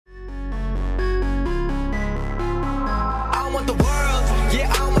want the world.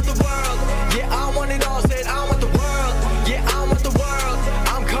 Yeah, I want the world. Yeah, I want it all. Said I want the world. Yeah, I want the world.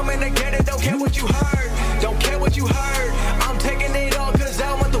 I'm coming to get it. Don't care what you heard. Don't care what you heard. I'm taking it all cause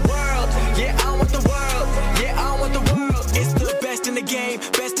I want the world. Yeah, I want the world. Yeah, I want the world. It's the best in the game,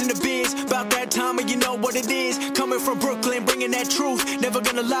 best in the biz. About that time and you know what it is. Coming from Brooklyn, bringing that truth. Never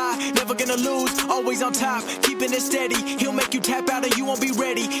gonna lie, never gonna lose. Always on top, keeping it steady. He'll make you tap out and you won't be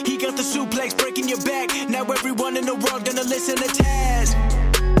ready. He got the suplex, breaking your back. Now everyone in the world gonna listen to Taz.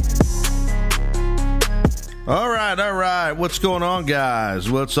 All right. What's going on, guys?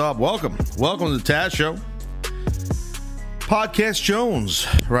 What's up? Welcome to the Taz Show. Podcast Jones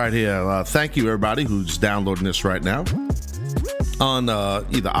right here. Thank you, everybody who's downloading this right now on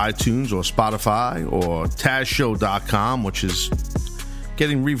either iTunes or Spotify or TazShow.com, which is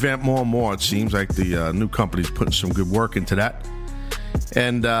getting revamped more and more. It seems like the new company's putting some good work into that.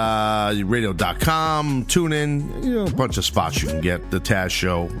 And radio.com, TuneIn, a bunch of spots you can get the Taz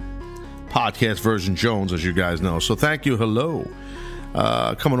Show podcast version Jones, as you guys know. So thank you. Hello.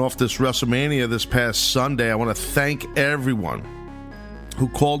 Coming off this WrestleMania this past Sunday, I want to thank everyone who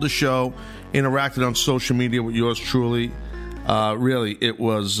called the show, interacted on social media with yours truly. Really, it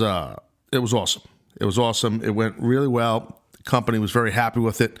was awesome. It was awesome. It went really well. The company was very happy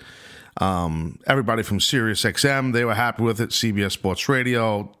with it. Everybody from SiriusXM, they were happy with it. CBS Sports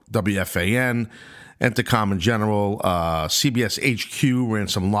Radio, WFAN, Entercom in general, CBS HQ ran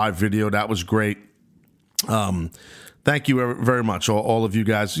some live video. That was great. Thank you very much, all of you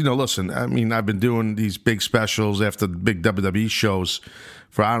guys. Listen, I mean, I've been doing these big specials after the big WWE shows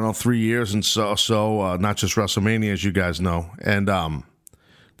for, 3 years and so not just WrestleMania, as you guys know. And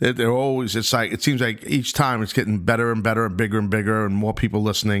they're always, it seems like each time it's getting better and better and bigger and more people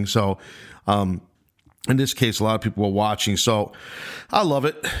listening. So, in this case, a lot of people are watching. So I love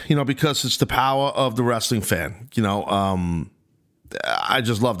it, because it's the power of the wrestling fan. I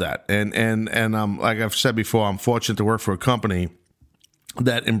just love that. And like I've said before, I'm fortunate to work for a company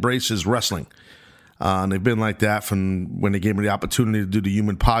that embraces wrestling. And they've been like that from when they gave me the opportunity to do the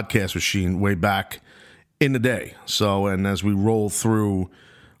Human Podcast Machine way back in the day. So, and as we roll through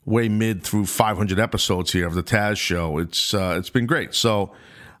way mid through 500 episodes here of the Taz Show, it's been great. So,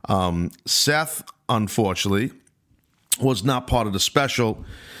 Seth, unfortunately, was not part of the special.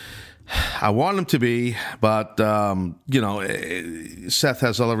 I want him to be, but, Seth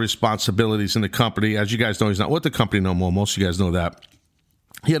has other responsibilities in the company. As you guys know, he's not with the company no more. Most of you guys know that.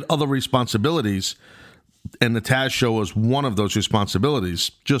 He had other responsibilities, and the Taz Show was one of those responsibilities,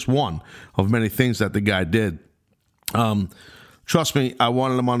 just one of many things that the guy did. Trust me, I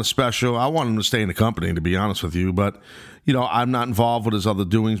wanted him on a special. I wanted him to stay in the company, to be honest with you, but I'm not involved with his other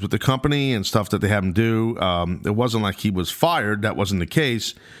doings with the company and stuff that they have him do. It wasn't like he was fired. That wasn't the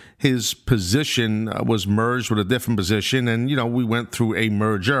case. His position was merged with a different position, and, we went through a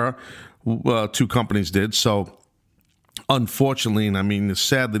merger. Two companies did. So, unfortunately, and I mean,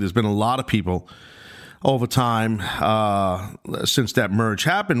 sadly, there's been a lot of people over time since that merge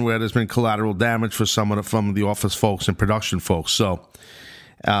happened where there's been collateral damage for some of from the office folks and production folks. So,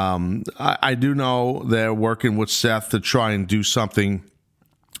 I do know they're working with Seth to try and do something,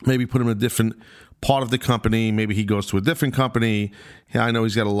 maybe put him in a different part of the company. Maybe he goes to a different company. I know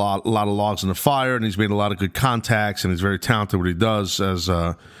he's got a lot of logs in the fire, and he's made a lot of good contacts, and he's very talented what he does as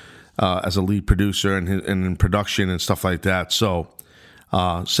a lead producer and in production and stuff like that. So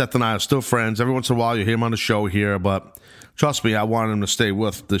Seth and I are still friends. Every once in a while you hear him on the show here, but trust me, I wanted him to stay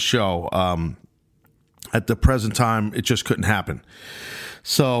with the show. At the present time, it just couldn't happen.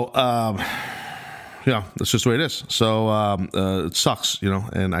 So, that's just the way it is. So it sucks,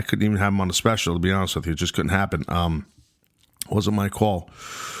 and I couldn't even have him on the special, to be honest with you. It just couldn't happen. It wasn't my call.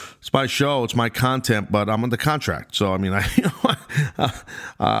 It's my show, it's my content, but I'm under contract. So, I mean,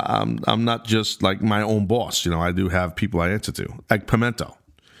 I'm not just like my own boss. I do have people I answer to, like Pimento.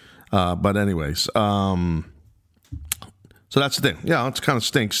 But anyways, so that's the thing. Yeah, it kind of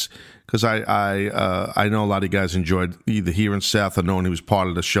stinks because I know a lot of you guys enjoyed either hearing Seth or knowing he was part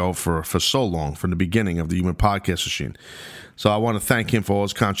of the show for so long, from the beginning of the Human Podcast Machine. So I want to thank him for all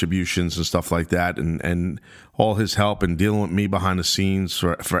his contributions and stuff like that, and all his help in dealing with me behind the scenes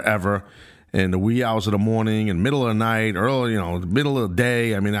forever, in the wee hours of the morning and middle of the night, early, middle of the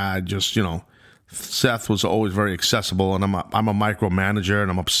day. I mean, I just, Seth was always very accessible, and I'm a micromanager, and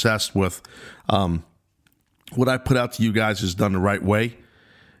I'm obsessed with what I put out to you guys is done the right way.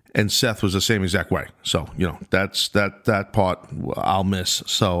 And Seth was the same exact way. So, that's that part I'll miss.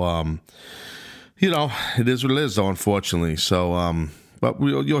 So, it is what it is, though, unfortunately. So, but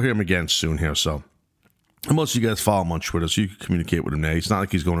you'll hear him again soon here. So, and most of you guys follow him on Twitter, so you can communicate with him there. It's not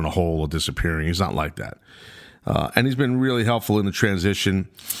like he's going in a hole or disappearing. He's not like that. And he's been really helpful in the transition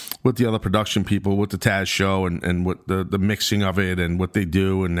with the other production people, with the Taz show and with the mixing of it and what they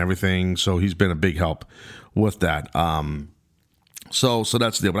do and everything. So he's been a big help with that. So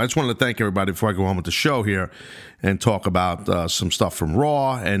that's the deal. But I just wanted to thank everybody before I go on with the show here and talk about some stuff from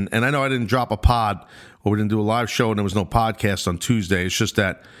Raw. And I know I didn't drop a pod, or we didn't do a live show, and there was no podcast on Tuesday. It's just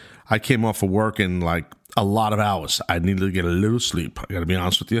that I came off of work in like a lot of hours. I needed to get a little sleep. I got to be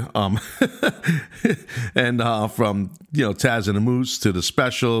honest with you. And from Taz and the Moose to the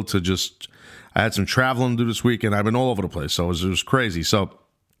special to just, I had some traveling to do this weekend. I've been all over the place, so it was crazy. So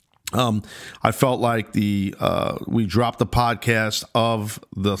I felt like we dropped the podcast of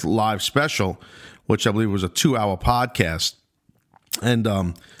the live special, which I believe was a 2-hour podcast, and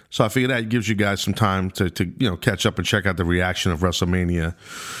so I figured that gives you guys some time to catch up and check out the reaction of WrestleMania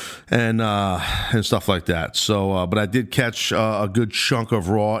and stuff like that. So, but I did catch a good chunk of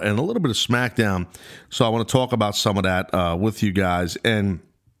Raw and a little bit of SmackDown. So I want to talk about some of that with you guys. And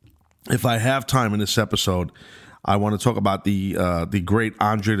if I have time in this episode, I want to talk about the great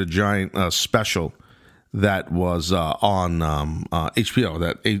Andre the Giant special that was on HBO,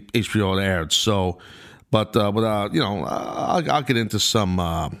 that HBO aired. So. But I'll get into some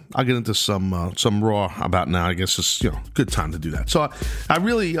Raw about now. I guess it's good time to do that. So I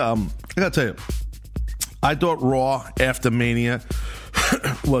really I gotta tell you, I thought Raw after Mania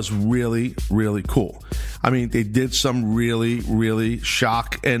was really, really cool. I mean, they did some really, really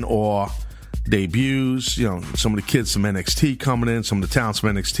shock and awe debuts. Some of the kids from NXT coming in, some of the talents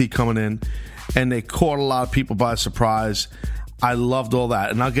from NXT coming in, and they caught a lot of people by surprise. I loved all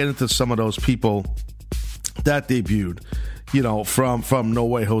that, and I'll get into some of those people that debuted, from No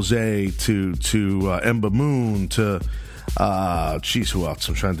Way Jose to Ember Moon to who else?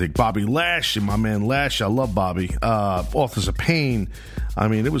 I'm trying to think. Bobby Lashley, my man Lashley. I love Bobby. Authors of Pain. I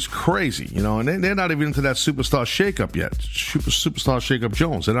mean, it was crazy, and they're not even into that Superstar Shakeup yet. Superstar Shakeup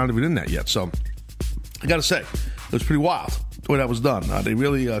Jones. They're not even in that yet. So I got to say, it was pretty wild the way that was done. They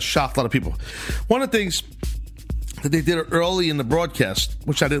really shocked a lot of people. One of the things that they did early in the broadcast,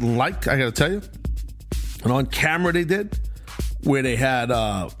 which I didn't like, I got to tell you, and on camera they did, where they had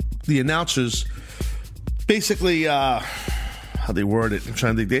the announcers basically, how they word it, I'm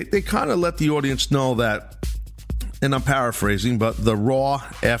trying to think, they kind of let the audience know that, and I'm paraphrasing, but the Raw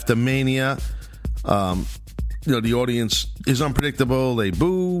after Mania, the audience is unpredictable, they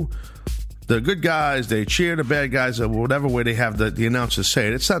boo the good guys, they cheer the bad guys, or whatever way they have the announcers say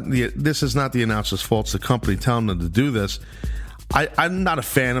it. This is not the announcer's fault, it's the company telling them to do this. I'm not a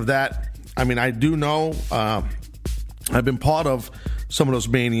fan of that. I mean, I do know I've been part of some of those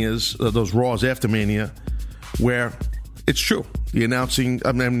Manias, those Raws after Mania, where it's true. The announcing,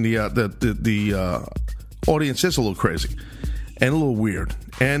 the audience is a little crazy and a little weird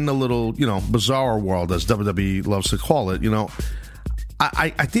and a little, bizarre world, as WWE loves to call it.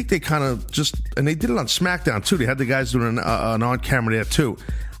 I think they kind of just, and they did it on SmackDown too. They had the guys doing an on camera there too.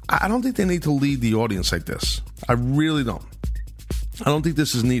 I don't think they need to lead the audience like this. I really don't. I don't think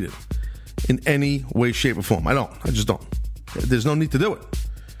this is needed in any way, shape, or form. I just don't. There's no need to do it.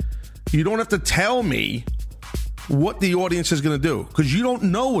 You don't have to tell me what the audience is going to do, because you don't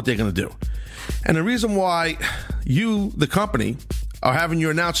know what they're going to do. And the reason why you, the company, are having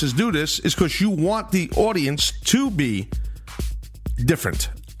your announcers do this is because you want the audience to be different.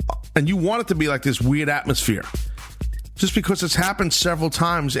 And you want it to be like this weird atmosphere. Just because it's happened several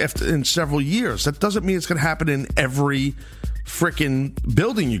times in several years, that doesn't mean it's going to happen in every freaking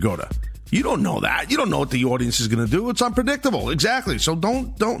building you go to. You don't know that. You don't know what the audience is going to do. It's unpredictable. Exactly. So you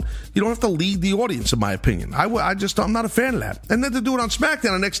don't have to lead the audience, in my opinion. I'm not a fan of that. And then to do it on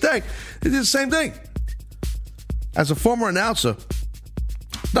SmackDown the next day, they did the same thing. As a former announcer,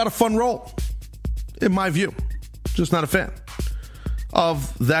 not a fun role, in my view. Just not a fan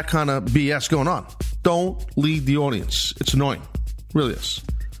of that kind of BS going on. Don't lead the audience. It's annoying. It really is.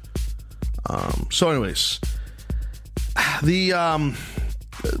 So anyways,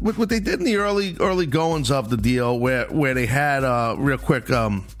 what they did in the early goings of the deal, where they had real quick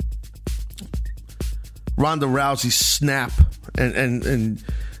Ronda Rousey snap and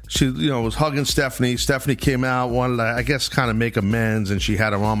she was hugging Stephanie. Stephanie came out, wanted to, I guess, kind of make amends, and she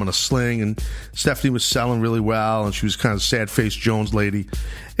had her arm in a sling, and Stephanie was selling really well, and she was kind of sad-faced Jones lady.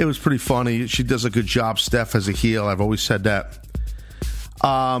 It was pretty funny. She does a good job, Steph, as a heel. I've always said that.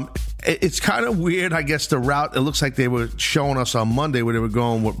 It's kind of weird, I guess, the route. It looks like they were showing us on Monday where they were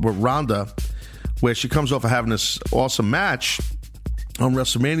going with Ronda, where she comes off of having this awesome match on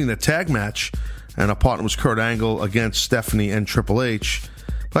WrestleMania, the tag match, and her partner was Kurt Angle against Stephanie and Triple H.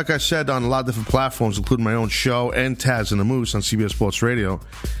 Like I said, on a lot of different platforms, including my own show and Taz and the Moose on CBS Sports Radio,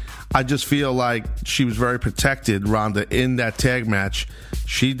 I just feel like she was very protected, Ronda, in that tag match.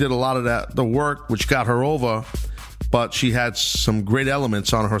 She did a lot of the work, which got her over, but she had some great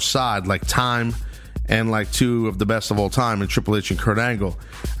elements on her side, like time and like two of the best of all time in Triple H and Kurt Angle.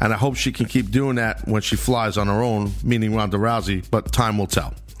 And I hope she can keep doing that when she flies on her own, meaning Ronda Rousey, but time will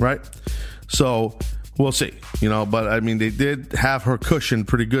tell, right? So we'll see, but I mean, they did have her cushioned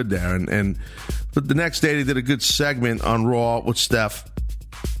pretty good there. But the next day they did a good segment on Raw with Steph.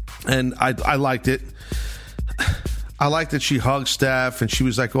 And I liked it. I liked that she hugged Steph and she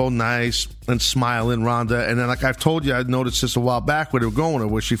was like all nice and smiling, Ronda. And then, like I've told you, I noticed this a while back where they were going,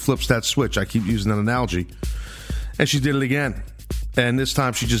 where she flips that switch. I keep using that analogy. And she did it again. And this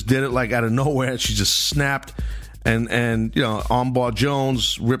time she just did it like out of nowhere. She just snapped. And Armbar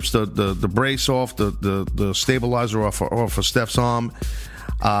Jones rips the brace off, the stabilizer off of Steph's arm.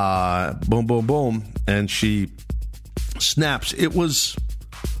 Boom, boom, boom. And she snaps. It was...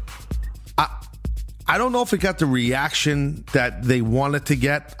 I don't know if it got the reaction that they wanted to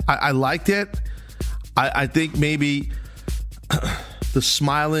get. I liked it. I think maybe the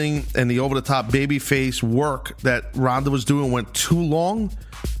smiling and the over-the-top babyface work that Ronda was doing went too long.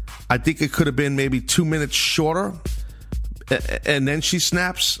 I think it could have been maybe 2 minutes shorter, and then she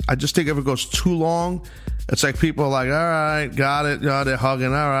snaps. I just think if it goes too long, it's like people are like, all right, got it. They're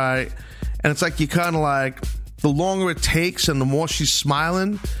hugging, all right. And it's like you kind of like, the longer it takes and the more she's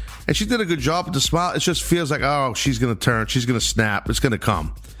smiling, and she did a good job with the smile. It just feels like, oh, she's going to turn. She's going to snap. It's going to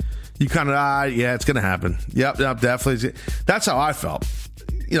come. You kind of, yeah, it's going to happen. Yep, definitely. That's how I felt.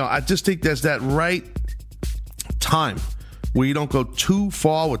 I just think there's that right time where you don't go too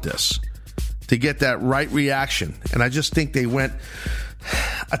far with this to get that right reaction. And I just think they went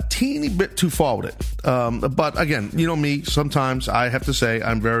a teeny bit too far with it. But again, me, sometimes I have to say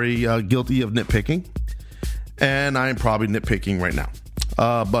I'm very guilty of nitpicking. And I am probably nitpicking right now.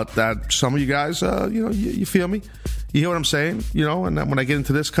 But that some of you guys, you feel me? You hear what I'm saying? And when I get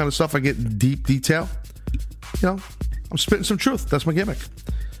into this kind of stuff, I get deep detail. I'm spitting some truth. That's my gimmick.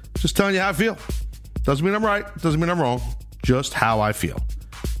 Just telling you how I feel. Doesn't mean I'm right. Doesn't mean I'm wrong. Just how I feel.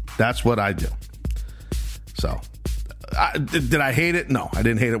 That's what I do. So, did I hate it? No, I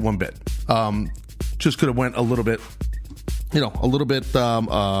didn't hate it one bit. Just could have went a little bit,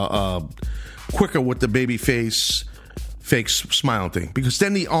 quicker with the baby face fake smiling thing, because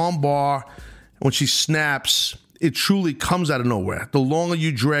then the armbar, when she snaps, it truly comes out of nowhere. The longer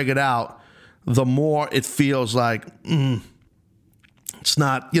you drag it out, the more it feels like it's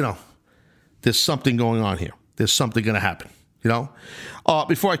not, there's something going on here. There's something going to happen,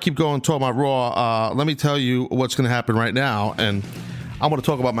 Before I keep going, talk about Raw, let me tell you what's going to happen right now. And I want to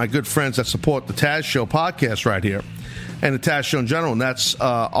talk about my good friends that support the Taz Show podcast right here, and the Taz Show in general, and that's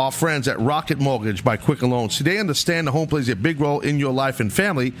our friends at Rocket Mortgage by Quicken Loans. See, they understand the home plays a big role in your life and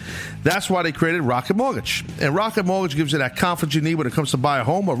family. That's why they created Rocket Mortgage. And Rocket Mortgage gives you that confidence you need when it comes to buy a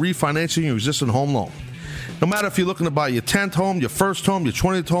home or refinancing your existing home loan. No matter if you're looking to buy your 10th home, your first home, your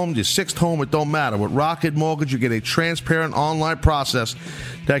 20th home, your 6th home, it don't matter. With Rocket Mortgage, you get a transparent online process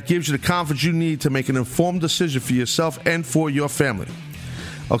that gives you the confidence you need to make an informed decision for yourself and for your family.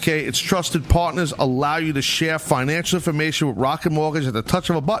 Okay, its trusted partners allow you to share financial information with Rocket Mortgage at the touch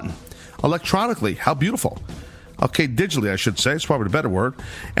of a button, electronically. How beautiful. Okay, digitally, I should say. It's probably the better word.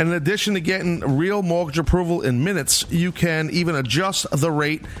 And in addition to getting real mortgage approval in minutes, you can even adjust the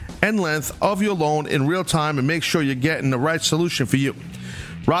rate and length of your loan in real time and make sure you're getting the right solution for you.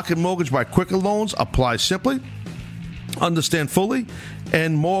 Rocket Mortgage by Quicken Loans applies simply, understand fully,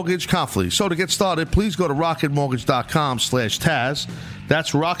 and mortgage confidently. So to get started, please go to rocketmortgage.com/Taz.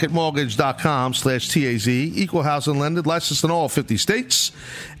 That's rocketmortgage.com/TAZ. Equal housing lender, licensed in all 50 states.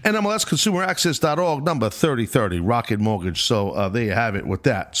 NMLSconsumeraccess.org, number 3030, Rocket Mortgage. So there you have it with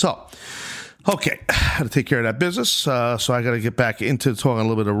that. So, okay, I had to take care of that business. So I got to get back into talking a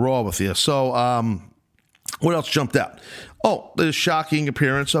little bit of Raw with you. So, what else jumped out? Oh, the shocking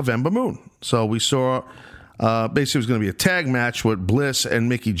appearance of Ember Moon. So we saw... basically, it was going to be a tag match with Bliss and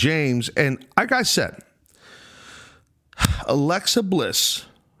Mickie James. And like I said, Alexa Bliss,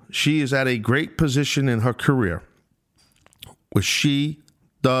 she is at a great position in her career where she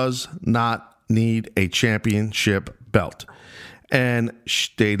does not need a championship belt. And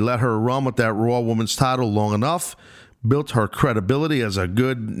they let her run with that Raw Women's title long enough, built her credibility as a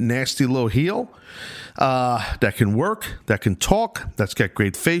good, nasty little heel that can work, that can talk, that's got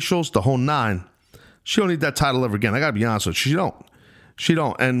great facials, the whole nine. She don't need that title ever again. I got to be honest with you. She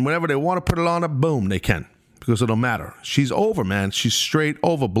don't. And whenever they want to put it on her, boom, they can. Because it don't matter. She's over, man. She's straight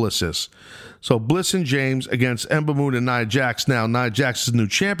over, Bliss is. So Bliss and James against Ember Moon and Nia Jax. Now, Nia Jax is the new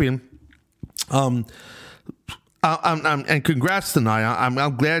champion. And congrats to Nia.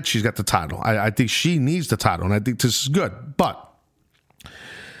 I'm glad she's got the title. I think she needs the title, and I think this is good. But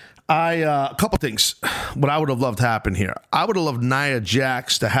a couple things. What I would have loved to happen here. I would have loved Nia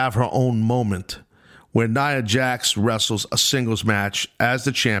Jax to have her own moment where Nia Jax wrestles a singles match as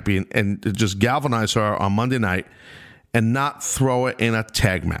the champion and to just galvanize her on Monday night and not throw her in a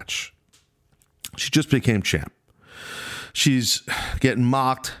tag match. She just became champ. She's getting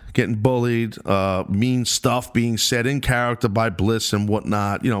mocked, getting bullied, mean stuff being said in character by Bliss and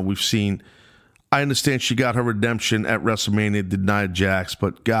whatnot. You know, we've seen. I understand she got her redemption at WrestleMania, did Nia Jax,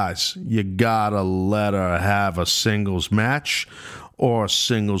 but guys, you gotta let her have a singles match or a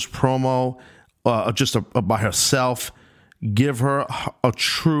singles promo, just by herself. Give her a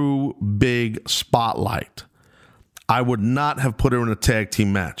true big spotlight. I would not have put her in a tag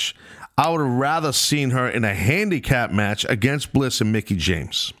team match. I would have rather seen her in a handicap match against Bliss and Mickie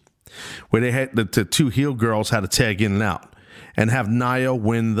James, where they had the two heel girls had to tag in and out, and have Nia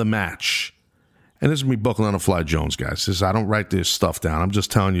win the match. And this is me buckling on a fly, Jones, guys. I don't write this stuff down. I'm just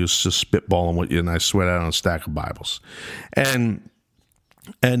telling you, it's just spitballing what you, and I swear that on a stack of Bibles. And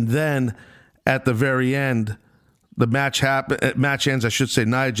then at the very end, the match ends. I should say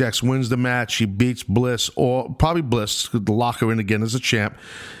Nia Jax wins the match. She beats Bliss, or probably Bliss, could lock her in again as a champ.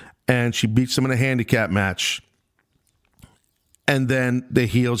 And she beats them in a handicap match. And then the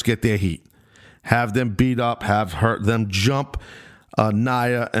heels get their heat. Have them beat up, them jump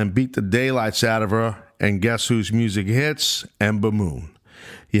Nia and beat the daylights out of her. And guess whose music hits? Ember Moon.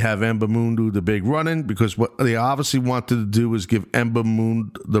 You have Ember Moon do the big run-in because what they obviously wanted to do is give Ember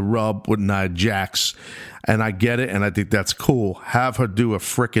Moon the rub with Nia Jax. And I get it, and I think that's cool. Have her do a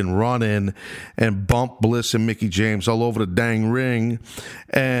freaking run-in and bump Bliss and Mickie James all over the dang ring,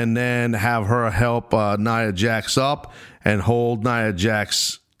 and then have her help Nia Jax up and hold Nia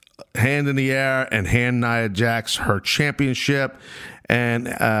Jax hand in the air and hand Nia Jax her championship. And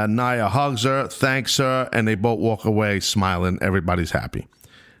Nia hugs her, thanks her, and they both walk away smiling. Everybody's happy.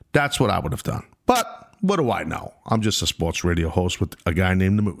 That's what I would have done. But what do I know? I'm just a sports radio host with a guy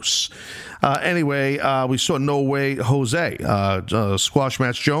named the Moose. Anyway, we saw No Way Jose, Squash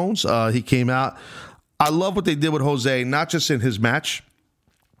Match Jones. He came out. I love what they did with Jose, not just in his match.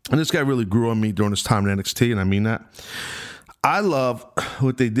 And this guy really grew on me during his time in NXT, and I mean that. I love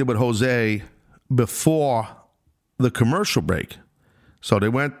what they did with Jose before the commercial break. So they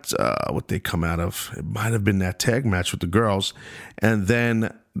went, what they come out of, it might have been that tag match with the girls. And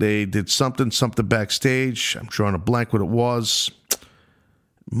then they did something backstage. I'm drawing a blank what it was.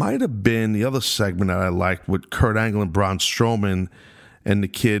 Might have been the other segment that I liked with Kurt Angle and Braun Strowman and the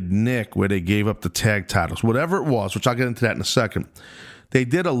kid Nick, where they gave up the tag titles. Whatever it was, which I'll get into that in a second. They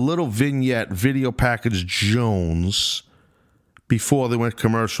did a little vignette, video package Jones, before they went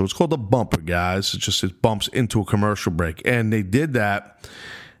commercial. It's called the bumper, guys. It bumps into a commercial break. And they did that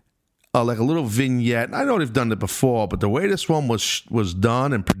like a little vignette. I know they've done it before, but the way this one was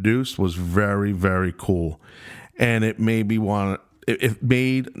done and produced was very, very cool. And it made me it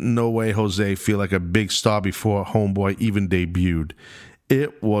made No Way Jose feel like a big star before Homeboy even debuted.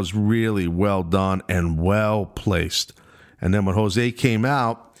 It was really well done and well placed. And then when Jose came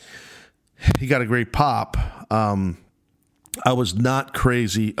out, he got a great pop. I was not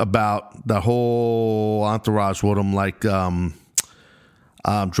crazy about the whole entourage with him, like I'm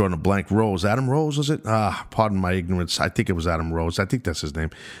drawing a blank. Rose, Adam Rose, was it? Pardon my ignorance. I think it was Adam Rose. I think that's his name.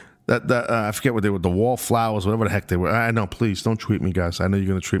 I forget what they were. The Wallflowers, whatever the heck they were. I know. Please don't tweet me, guys. I know you're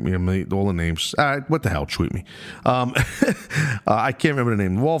going to tweet me all the names. All right, what the hell? Tweet me. I can't remember the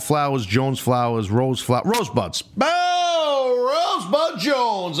name. Wallflowers, Jones Flowers, Rosebuds. Oh, Rosebud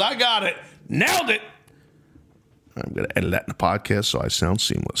Jones. I got it. Nailed it. I'm going to edit that in the podcast so I sound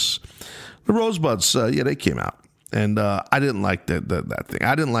seamless. The Rosebuds, they came out. And I didn't like that thing.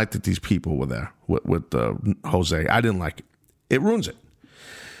 I didn't like that these people were there with Jose. I didn't like it. It ruins it.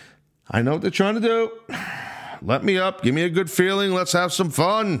 I know what they're trying to do. Let me up. Give me a good feeling. Let's have some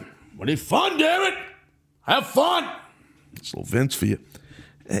fun. What is fun, damn it? Have fun. It's a little Vince for you.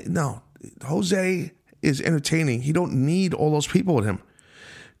 No, Jose is entertaining. He don't need all those people with him.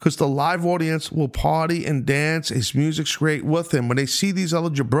 Because the live audience will party and dance. His music's great with him. When they see these other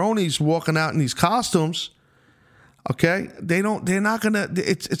jabronis walking out in these costumes, okay, they're not going to,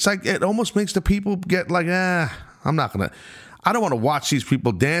 it's like, it almost makes the people get like, I'm not going to, I don't want to watch these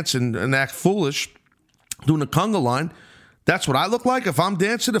people dance and act foolish doing the conga line. That's what I look like if I'm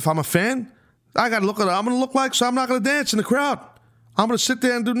dancing, if I'm a fan. I got to look at what I'm going to look like, so I'm not going to dance in the crowd. I'm going to sit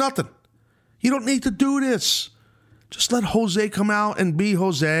there and do nothing. You don't need to do this. Just let Jose come out and be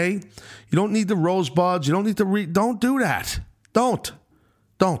Jose. You don't need the Rosebuds. You don't need to don't do that. Don't.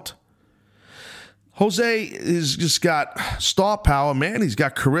 Jose has just got star power, man. He's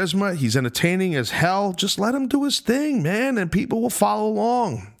got charisma. He's entertaining as hell. Just let him do his thing, man, and people will follow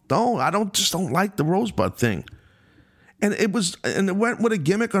along. I don't like the Rosebud thing. And it went with a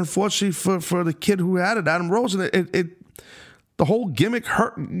gimmick, unfortunately, for the kid who had it, Adam Rose, and the whole gimmick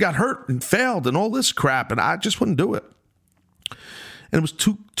got hurt and failed and all this crap, and I just wouldn't do it. And it was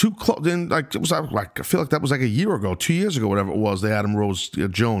too close. And I feel like that was like a year ago, 2 years ago, whatever it was. The Adam Rose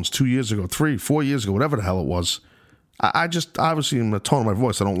Jones 2 years ago, 4 years ago, whatever the hell it was. I just obviously in the tone of my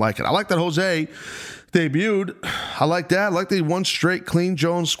voice, I don't like it. I like that Jose debuted. I like that. I like that he won straight, clean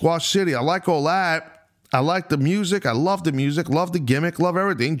Jones, Squash City. I like all that. I like the music. I love the music. Love the gimmick. Love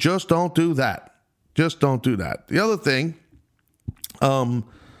everything. Just don't do that. Just don't do that. The other thing,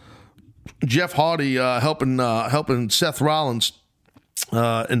 Jeff Hardy helping Seth Rollins.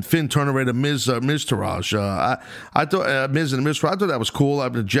 And Finn Turner to Miz Taraj. I thought Miz and Miz. I thought that was cool.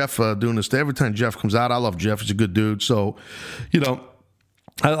 I've been Jeff doing this. Every time Jeff comes out, I love Jeff. He's a good dude. So,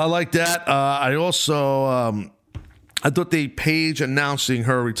 I like that. I also I thought Paige announcing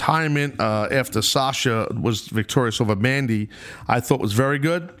her retirement after Sasha was victorious over Mandy, I thought was very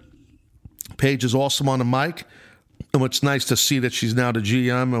good. Paige is awesome on the mic. And it's nice to see that she's now the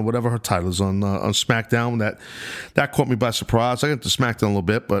GM or whatever her title is on SmackDown. That caught me by surprise. I got to SmackDown a little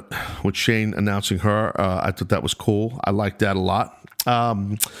bit, but with Shane announcing her, I thought that was cool. I liked that a lot.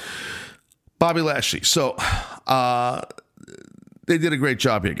 Bobby Lashley. So they did a great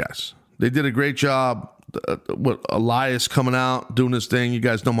job here, guys. They did a great job with Elias coming out, doing his thing. You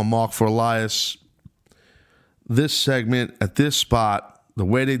guys know my mark for Elias. This segment at this spot, the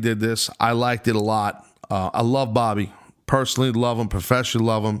way they did this, I liked it a lot. I love Bobby. Personally love him. Professionally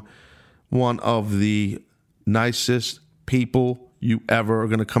love him. One of the nicest people you ever are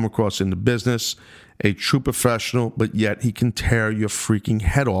going to come across in the business. A true professional, but yet he can tear your freaking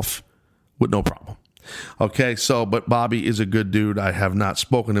head off with no problem. Okay, but Bobby is a good dude. I have not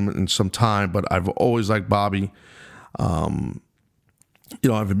spoken to him in some time, but I've always liked Bobby. I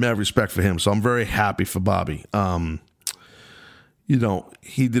have mad respect for him, so I'm very happy for Bobby.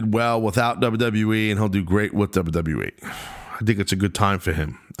 He did well without WWE, and he'll do great with WWE. I think it's a good time for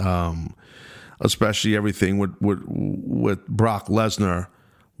him, especially everything with Brock Lesnar,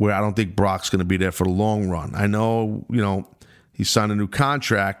 where I don't think Brock's going to be there for the long run. I know, he signed a new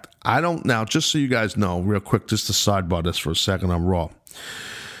contract. I don't now, just so you guys know, real quick, just to sidebar this for a second on Raw.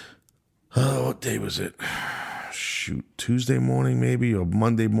 What day was it? Shoot, Tuesday morning maybe, or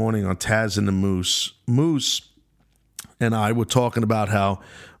Monday morning on Taz and the Moose. Moose and I were talking about how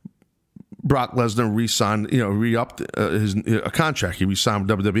Brock Lesnar re-signed, re-upped his contract. He re-signed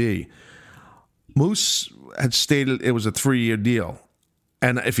with WWE. Moose had stated it was a 3-year deal.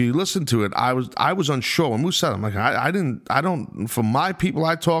 And if you listen to it, I was unsure. When Moose said, I'm like, I don't, from my people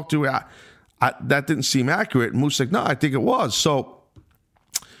I talked to, that didn't seem accurate. And Moose said, no, I think it was. So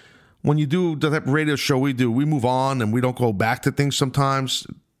when you do the type of radio show we do, we move on and we don't go back to things sometimes.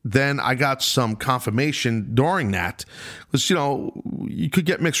 Then I got some confirmation during that, because, you could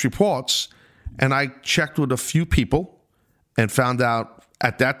get mixed reports. And I checked with a few people and found out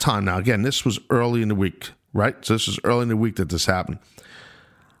at that time. Now, again, this was early in the week, right? So this was early in the week that this happened.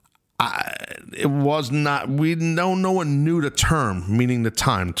 It was not, no one knew the term, meaning the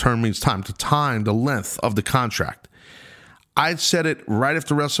time. The term means time, the length of the contract. I said it right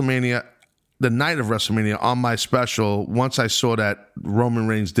after WrestleMania, the night of WrestleMania on my special, once I saw that Roman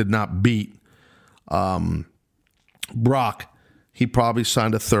Reigns did not beat Brock, he probably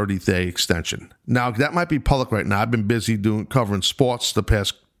signed a 30-day extension. Now, that might be public right now. I've been busy covering sports the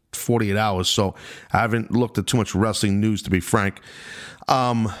past 48 hours, so I haven't looked at too much wrestling news, to be frank.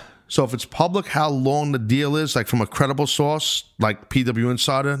 So if it's public, how long the deal is, like from a credible source, like PW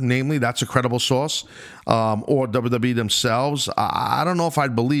Insider, namely, that's a credible source, or WWE themselves, I don't know if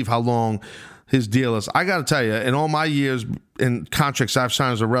I'd believe how long his deal is. I got to tell you, in all my years in contracts I've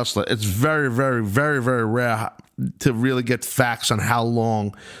signed as a wrestler, it's very, very, very, very rare to really get facts on how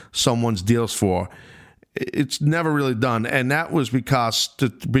long someone's deal's for. It's never really done. And that was because, to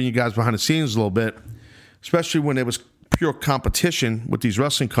bring you guys behind the scenes a little bit, especially when there was pure competition with these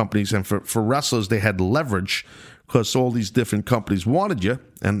wrestling companies, and for wrestlers, they had leverage because all these different companies wanted you.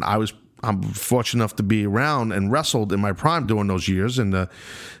 And I'm fortunate enough to be around and wrestled in my prime during those years in the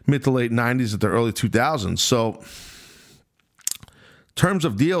mid to late 90s at the early 2000s. So terms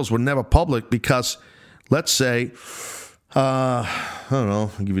of deals were never public because, let's say, I don't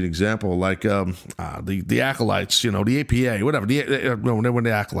know, I'll give you an example, like the Acolytes, the APA, whatever, no, they weren't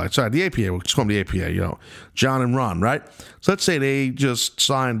the Acolytes, sorry, the APA, we'll just call them the APA, John and Ron, right? So let's say they just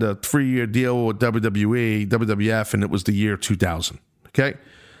signed a 3-year deal with WWE, WWF, and it was the year 2000, okay?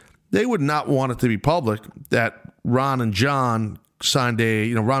 they would not want it to be public that Ron and John signed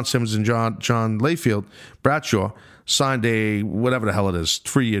Ron Simmons and John Layfield, Bradshaw, signed a, whatever the hell it is,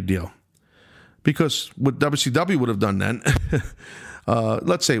 3-year deal. Because what WCW would have done then,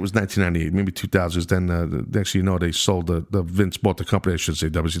 let's say it was 1998, maybe 2000s, then next you know they sold the Vince bought the company, I should say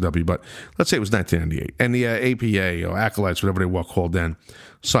WCW, but let's say it was 1998. And the APA or Acolytes, whatever they were called then,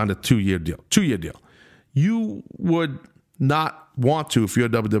 signed a 2-year deal. 2-year deal. You would not want to, if you're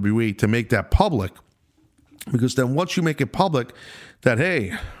WWE, to make that public, because then once you make it public that,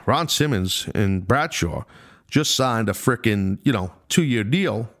 hey, Ron Simmons and Bradshaw just signed a frickin', 2-year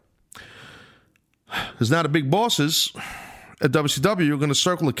deal, there's now the big bosses at WCW are going to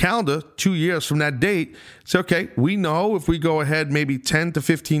circle the calendar 2 years from that date. Say, okay, we know if we go ahead maybe 10 to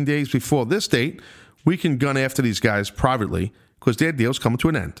 15 days before this date, we can gun after these guys privately because their deal's coming to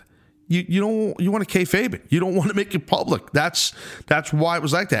an end. You want to kayfabe it. You don't want to make it public. That's why it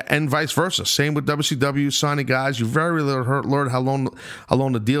was like that, and vice versa. Same with WCW signing guys. You very rarely learn how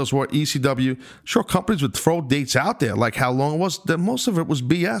long the deals were. ECW, sure, companies would throw dates out there, like how long it was. Most of it was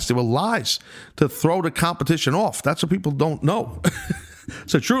BS. They were lies to throw the competition off. That's what people don't know.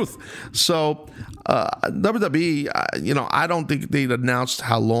 It's the truth. So WWE, I don't think they'd announced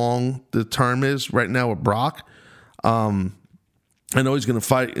how long the term is right now with Brock. I know he's going to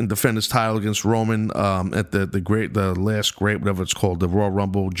fight and defend his title against Roman at the last great, whatever it's called, the Royal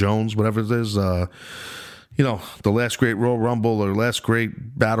Rumble Jones, whatever it is. The last great Royal Rumble or last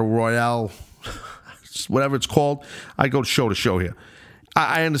great Battle Royale, whatever it's called. I go show to show here.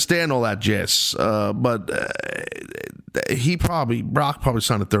 I understand all that jazz, but Brock probably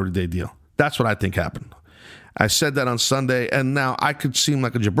signed a 30-day deal. That's what I think happened. I said that on Sunday, and now I could seem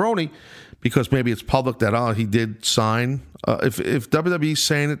like a jabroni because maybe it's public that he did sign. If WWE's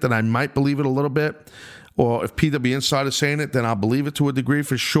saying it, then I might believe it a little bit. Or if PW Insider is saying it, then I'll believe it to a degree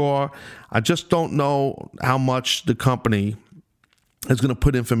for sure. I just don't know how much the company is going to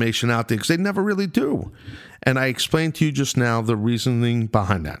put information out there because they never really do. And I explained to you just now the reasoning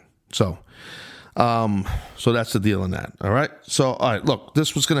behind that. So that's the deal in that. All right. So, all right, look,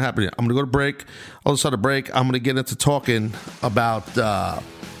 this was going to happen here. I'm going to go to break. On the side of break, I'm going to get into talking about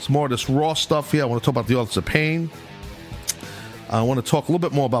some more of this Raw stuff here. I want to talk about the Authors of Pain. I want to talk a little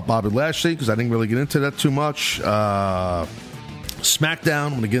bit more about Bobby Lashley because I didn't really get into that too much. SmackDown,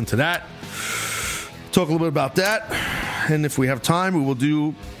 I'm going to get into that. Talk a little bit about that. And if we have time, we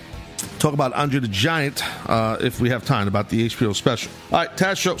will talk about Andre the Giant if we have time, about the HBO special. All right,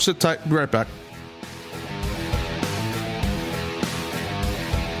 Taz Show, sit tight. Be right back.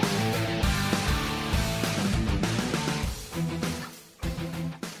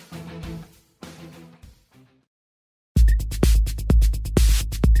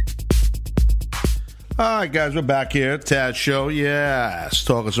 All right, guys, we're back here. Taz Show, yes.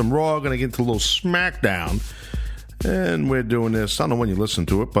 Talking some Raw. Going to get into a little SmackDown. And we're doing this. I don't know when you listen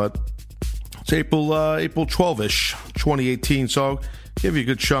to it, but it's April 12-ish, 2018. So I'll give you a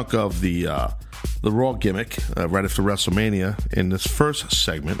good chunk of the Raw gimmick right after WrestleMania in this first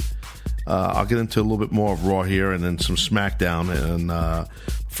segment. I'll get into a little bit more of Raw here and then some SmackDown. And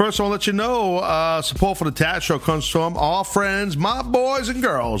first, I want to let you know, support for the Taz Show comes from our friends, my boys and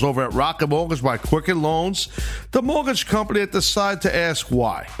girls, over at Rocket Mortgage by Quicken Loans, the mortgage company that decided to ask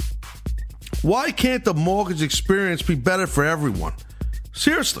why. Why can't the mortgage experience be better for everyone?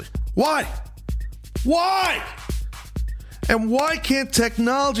 Seriously, why? Why? And why can't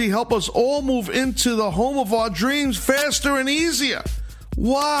technology help us all move into the home of our dreams faster and easier?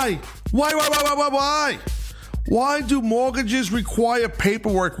 Why? Why? Why do mortgages require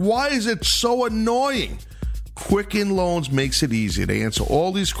paperwork? Why is it so annoying? Quicken Loans makes it easy. They answer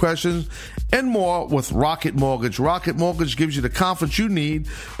all these questions and more with Rocket Mortgage. Rocket Mortgage gives you the confidence you need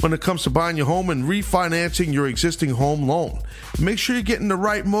when it comes to buying your home and refinancing your existing home loan. Make sure you're getting the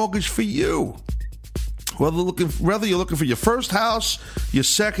right mortgage for you. Whether you're looking for your first house, your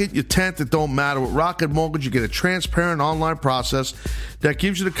second, your 10th, it don't matter. With Rocket Mortgage, you get a transparent online process that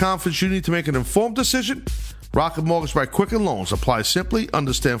gives you the confidence you need to make an informed decision. Rocket Mortgage by Quicken Loans. Apply simply,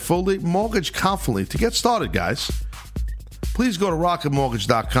 understand fully, mortgage confidently. To get started, guys, please go to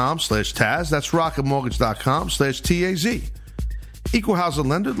rocketmortgage.com/Taz. That's rocketmortgage.com/TAZ. Equal housing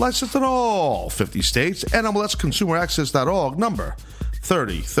lender, licensed in all 50 states. NMLSconsumeraccess.org, number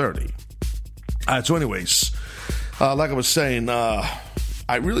 3030. All right, so anyways, like I was saying, I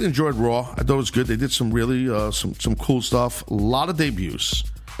really enjoyed Raw. I thought it was good. They did some really some cool stuff. A lot of debuts.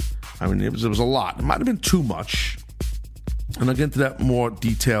 I mean, it was a lot. It might have been too much. And I'll get into that more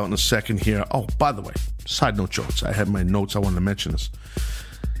detail in a second here. Oh, by the way, side note jokes. I had my notes. I wanted to mention this.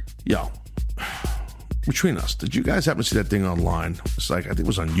 Yo, between us, did you guys happen to see that thing online? It's like, I think it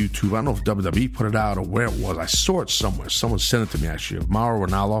was on YouTube. I don't know if WWE put it out or where it was. I saw it somewhere. Someone sent it to me, actually, of Mauro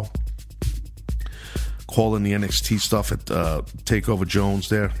Ranallo calling the NXT stuff at TakeOver Jones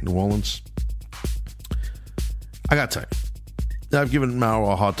there, New Orleans. I got to tell you, I've given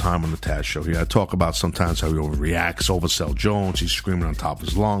Mauro a hard time on the Taz show here. I talk about sometimes how he overreacts, oversell Jones. He's screaming on top of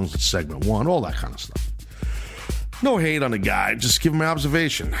his lungs. It's segment 1, all that kind of stuff. No hate on the guy. Just give him an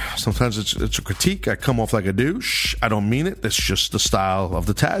observation. Sometimes it's a critique. I come off like a douche. I don't mean it. That's just the style of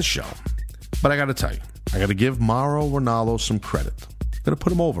the Taz show. But I got to tell you, I got to give Mauro Ranallo some credit. I'm going to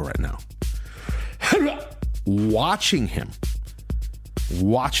put him over right now. Watching him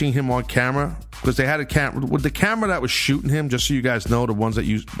on camera, because they had a camera with the camera that was shooting him. Just so you guys know, the ones that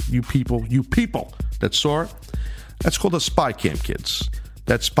you people that saw it, that's called a spy cam, kids.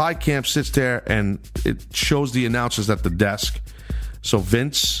 That spy cam sits there and it shows the announcers at the desk. So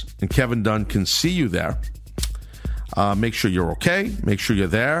Vince and Kevin Dunn can see you there. Make sure you're okay. Make sure you're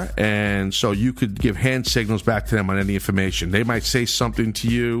there. And so you could give hand signals back to them on any information. They might say something to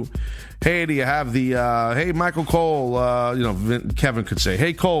you. Hey, do you have the, hey, Michael Cole, Kevin could say,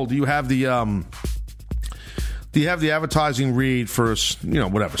 hey, Cole, do you have the advertising read for,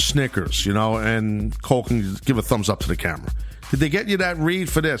 whatever, Snickers, and Cole can give a thumbs up to the camera. Did they get you that read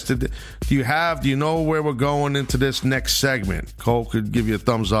for this? Do you know where we're going into this next segment? Cole could give you a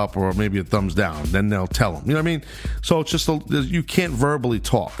thumbs up or maybe a thumbs down. Then they'll tell him. You know what I mean? So it's just, you can't verbally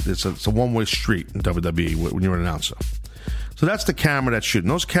talk. It's a one-way street in WWE when you're an announcer. So that's the camera that's shooting.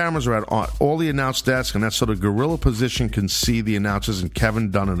 Those cameras are at all the announce desks, and that's so the gorilla position can see the announcers and Kevin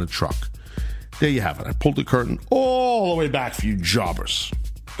Dunn in the truck. There you have it. I pulled the curtain all the way back for you jobbers.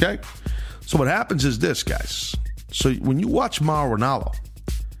 Okay? So what happens is this, guys. So when you watch Mauro Ranallo,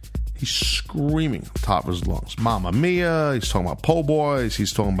 he's screaming on top of his lungs. Mamma Mia. He's talking about po' boys.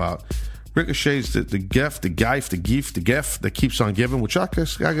 He's talking about Ricochet's the gift, the gift that keeps on giving, which I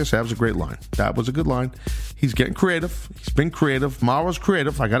guess that was a great line. That was a good line. He's getting creative. He's been creative. Mauro's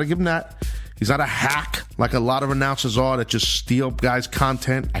creative. I got to give him that. He's not a hack like a lot of announcers are that just steal guys'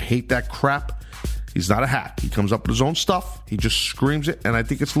 content. I hate that crap. He's not a hack. He comes up with his own stuff. He just screams it, and I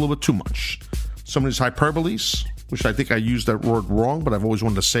think it's a little bit too much. Some of these hyperboles, which I think I used that word wrong, but I've always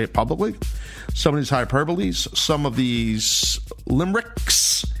wanted to say it publicly. Some of these hyperboles, some of these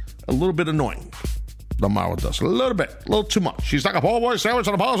limericks, a little bit annoying. The Mauro does. A little too much. She's like a po' boy sandwich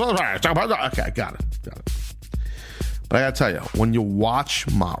on a pole. Okay, I got it. But I got to tell you, when you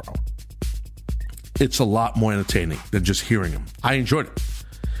watch Mauro, it's a lot more entertaining than just hearing him. I enjoyed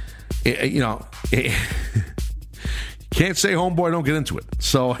it. Can't say homeboy don't get into it.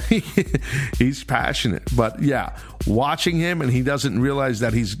 So he's passionate. But yeah, watching him and he doesn't realize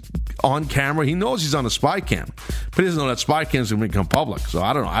that he's on camera. He knows he's on a spy cam, but he doesn't know that spy cam is going to become public. So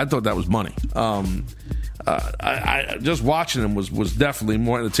I don't know. I thought that was money. I just watching him was definitely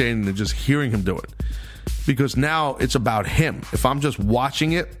more entertaining than just hearing him do it. Because now it's about him. If I'm just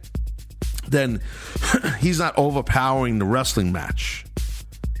watching it, then he's not overpowering the wrestling match.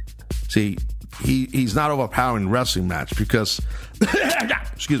 See, he's not overpowering the wrestling match because,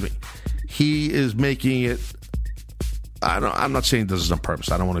 excuse me, he is making it. I'm not saying this is on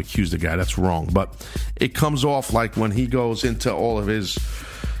purpose. I don't want to accuse the guy. That's wrong. But it comes off like when he goes into all of his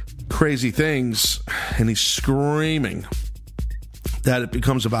crazy things and he's screaming that it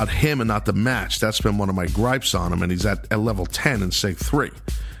becomes about him and not the match. That's been one of my gripes on him. And he's at level 10 in Seg 3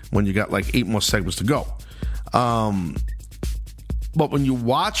 when you got like 8 more segments to go. But when you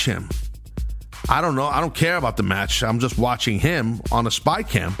watch him, I don't know. I don't care about the match. I'm just watching him on a spy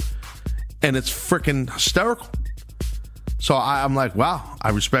cam, and it's freaking hysterical. So I'm like, wow, I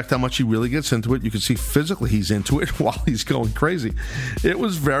respect how much he really gets into it. You can see physically he's into it while he's going crazy. It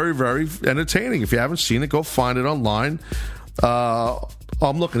was very, very entertaining. If you haven't seen it, go find it online.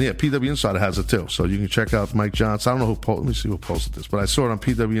 I'm looking here. PW Insider has it too. So you can check out Mike Johnson. I don't know who let me see who posted this, but I saw it on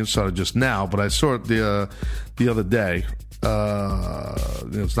PW Insider just now, but I saw it the other day.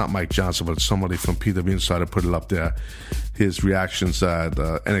 It's not Mike Johnson, but it's somebody from PW Insider put it up there. His reactions at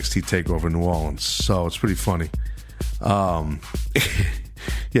NXT TakeOver New Orleans. So it's pretty funny. Yeah,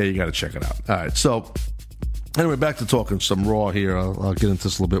 you got to check it out. All right. So anyway, back to talking some Raw here. I'll get into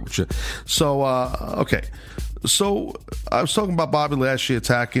this a little bit with you. So, okay. So I was talking about Bobby Lashley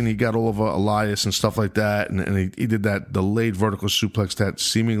attacking. He got all over Elias and stuff like that. And he did that delayed vertical suplex that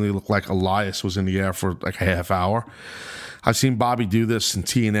seemingly looked like Elias was in the air for like a half hour. I've seen Bobby do this in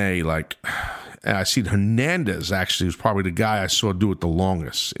TNA. And I've seen Hernandez, actually, who's probably the guy I saw do it the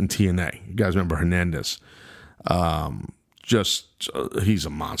longest in TNA. You guys remember Hernandez? He's a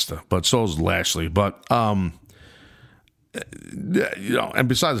monster. But so is Lashley. But and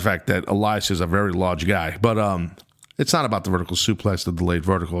besides the fact that Elias is a very large guy, but it's not about the vertical suplex, the delayed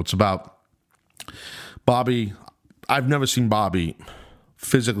vertical. It's about Bobby. I've never seen Bobby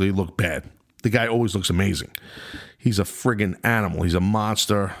physically look bad. The guy always looks amazing. He's a friggin' animal. He's a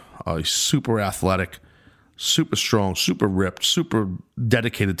monster. He's super athletic, super strong, super ripped, super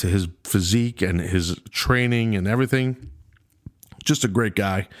dedicated to his physique and his training and everything. Just a great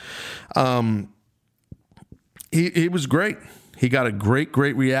guy. He was great. He got a great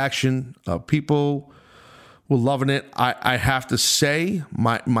reaction. People were loving it. I have to say,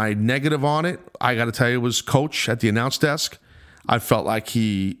 my negative on it, I got to tell you, was Coach at the announce desk. I felt like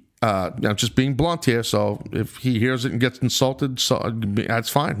he, just being blunt here, so if he hears it and gets insulted, so that's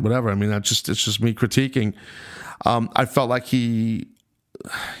fine, whatever. I mean, it's just me critiquing. I felt like he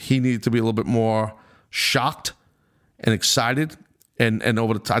needed to be a little bit more shocked and excited. And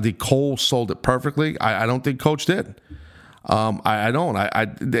over the top, I think Cole sold it perfectly. I don't think Coach did. I don't.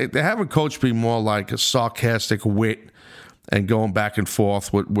 They have a Coach be more like a sarcastic wit and going back and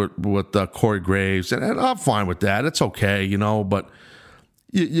forth with Corey Graves, and I'm fine with that. It's okay, but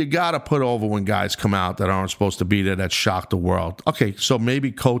you got to put over when guys come out that aren't supposed to be there that shock the world. Okay, so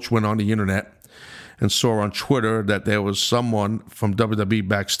maybe Coach went on the internet and saw on Twitter that there was someone from WWE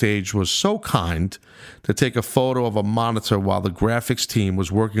backstage was so kind to take a photo of a monitor while the graphics team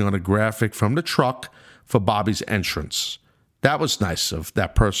was working on a graphic from the truck for Bobby's entrance. That was nice of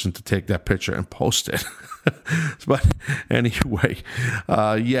that person to take that picture and post it. But anyway,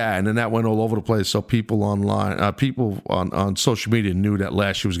 and then that went all over the place. So people online, people on social media knew that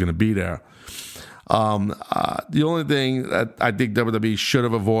Lashley was going to be there. The only thing that I think WWE should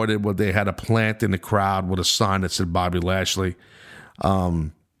have avoided was they had a plant in the crowd with a sign that said Bobby Lashley.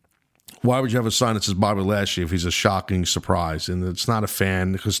 Why would you have a sign that says Bobby Lashley if he's a shocking surprise? And it's not a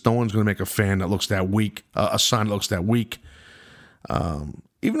fan, because no one's going to make a fan that looks that weak, a sign that looks that weak.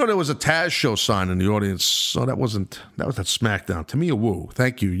 Even though there was a Taz show sign in the audience, so that was at SmackDown. To me, a woo.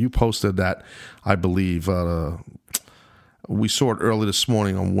 Thank you. You posted that, I believe. We saw it early this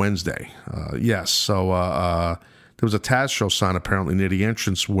morning on Wednesday. Yes. So there was a Taz show sign apparently near the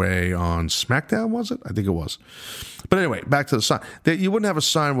entranceway on SmackDown, was it? I think it was. But anyway, back to the sign. You wouldn't have a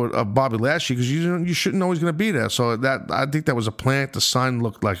sign with Bobby Lashley because you shouldn't know he's going to be there. So I think that was a plant. The sign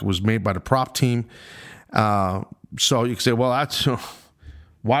looked like it was made by the prop team. So you could say, well, that's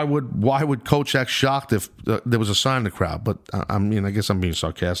why would Coach act shocked if there was a sign in the crowd? But I guess I'm being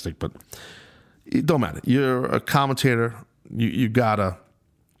sarcastic, but it don't matter. You're a commentator. You gotta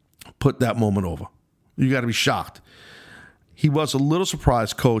put that moment over. You gotta be shocked. He was a little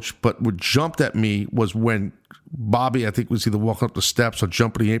surprised, Coach, but what jumped at me was when Bobby, I think, was either walking up the steps or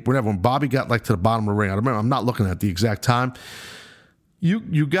jumping the apron, whatever. When Bobby got to the bottom of the ring, I remember, I'm not looking at the exact time.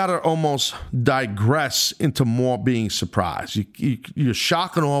 You got to almost digress into more being surprised. You're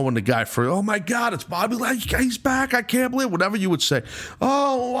shock and awe when the guy oh my God, it's Bobby Lashley, he's back, I can't believe it. Whatever you would say.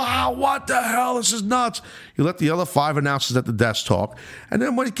 Oh, wow, what the hell, this is nuts. You let the other 5 announcers at the desk talk, and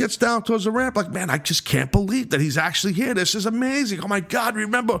then when he gets down towards the ramp, like, man, I just can't believe that he's actually here. This is amazing. Oh my God,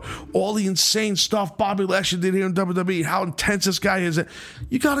 remember all the insane stuff Bobby Lashley did here in WWE, how intense this guy is.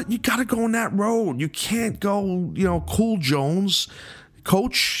 You gotta go on that road. You can't go, Cool Jones,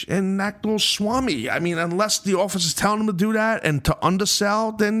 Coach, and act all swami. I mean, unless the office is telling him to do that and to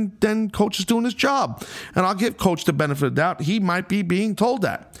undersell, then Coach is doing his job. And I'll give Coach the benefit of the doubt. He might be being told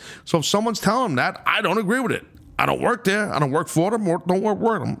that. So if someone's telling him that, I don't agree with it. I don't work there. I don't work for them or don't work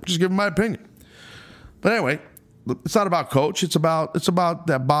with them. Just giving my opinion. But anyway, it's not about Coach. It's about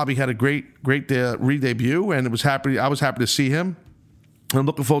that Bobby had a great re-debut, and I was happy to see him. I'm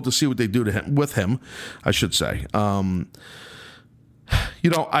looking forward to see what they do with him, I should say.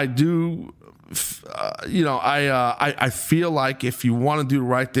 I do. I feel like if you want to do the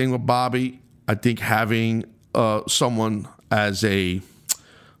right thing with Bobby, I think having someone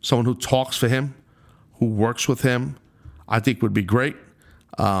who talks for him, who works with him, I think would be great.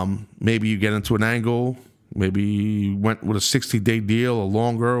 Maybe you get into an angle. Maybe you went with a 60-day deal or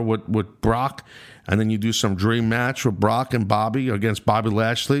longer with Brock, and then you do some dream match with Brock and Bobby against Bobby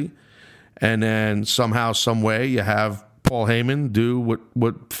Lashley, and then somehow, some way, you have Paul Heyman do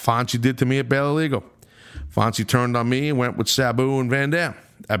what Fonzie did to me at Battle Legal. Fonzie turned on me and went with Sabu and Van Dam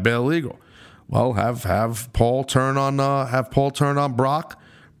at Battle Legal. Well, have Paul turn on Brock.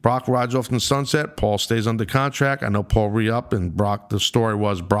 Brock rides off in the sunset. Paul stays under contract. I know Paul re-up, and Brock, the story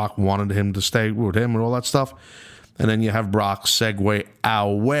was Brock wanted him to stay with him and all that stuff. And then you have Brock segue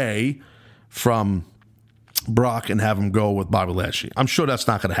away from Brock and have him go with Bobby Lashley. I'm sure that's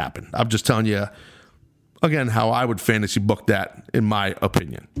not going to happen. I'm just telling you, again, how I would fantasy book that, in my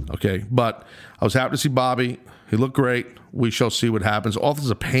opinion. Okay, but I was happy to see Bobby. He looked great. We shall see what happens. Authors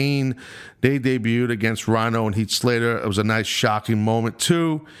of Pain, they debuted against Rhino and Heath Slater. It was a nice, shocking moment,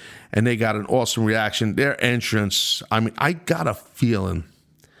 too. And they got an awesome reaction. Their entrance, I mean, I got a feeling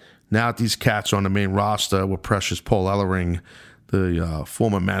now that these cats are on the main roster with Precious Paul Ellering, the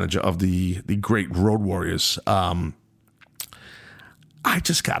former manager of the great Road Warriors, I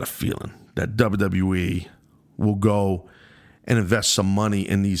just got a feeling that WWE will go and invest some money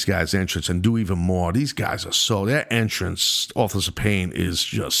in these guys' entrance and do even more. These guys are their entrance, Authors of Pain, is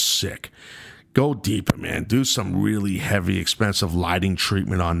just sick. Go deeper, man. Do some really heavy, expensive lighting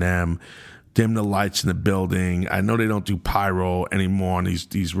treatment on them. Dim the lights in the building. I know they don't do pyro anymore on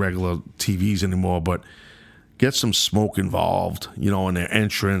these regular TVs anymore, but get some smoke involved, in their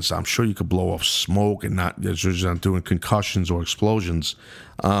entrance. I'm sure you could blow off smoke and not doing concussions or explosions.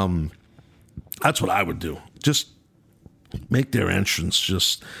 That's what I would do. Just make their entrance,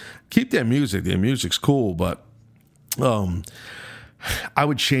 just keep their music. Their music's cool, but I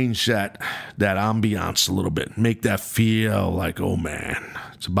would change that ambiance a little bit. Make that feel like, oh man,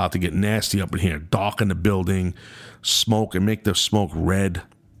 it's about to get nasty up in here. Darken the building, smoke, and make the smoke red.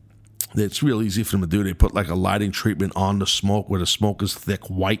 It's real easy for them to do. They put like a lighting treatment on the smoke where the smoke is thick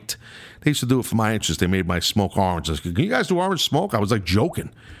white. They used to do it for my interest. They made my smoke orange. I was like, can you guys do orange smoke? I was like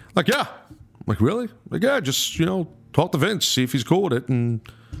joking. Like, yeah. I'm like, really? Like, yeah, just, talk to Vince, see if he's cool with it. And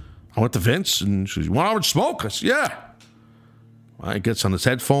I went to Vince and she said, you want orange smoke? I said, yeah. He gets on his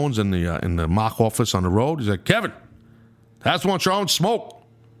headphones in the mock office on the road. He's like, Kevin, that's one your own smoke.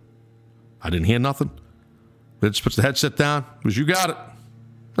 I didn't hear nothing. Vince puts the headset down. He goes, you got it.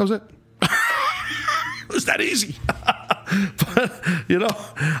 That was it. It was that easy. But,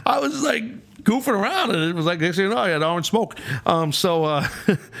 I was like goofing around, and it was like, next thing you know, I had orange smoke.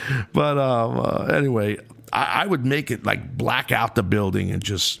 Anyway, I would make it like black out the building and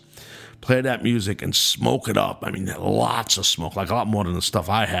just play that music and smoke it up. I mean, lots of smoke, like a lot more than the stuff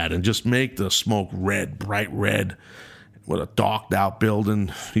I had, and just make the smoke red, bright red, with a darked out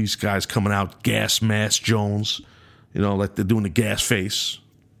building. These guys coming out, Gas Mask Jones, like they're doing the gas face.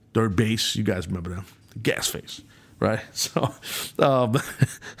 Third base, you guys remember them, the gas face, right? So,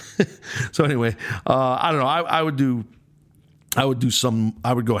 anyway, I don't know.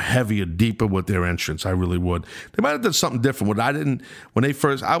 I would go heavier, deeper with their entrance. I really would. They might have done something different. I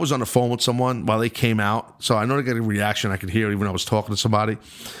was on the phone with someone while they came out, so I know they got a reaction. I could hear it even when I was talking to somebody.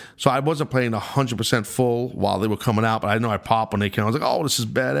 So I wasn't playing 100% full while they were coming out, but I know I popped when they came. I was like, oh, this is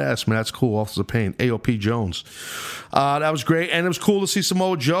badass, man. That's cool. Authors of Pain, AOP Jones. That was great, and it was cool to see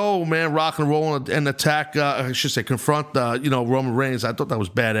Samoa Joe, man, rock and roll and attack. I should say confront, Roman Reigns. I thought that was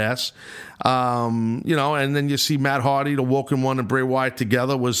badass. And then you see Matt Hardy, the Woken One, and Bray Wyatt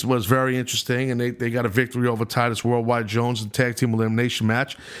together was very interesting, and they got a victory over Titus Worldwide Jones in the tag team elimination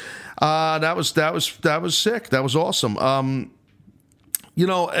match. That was sick. That was awesome.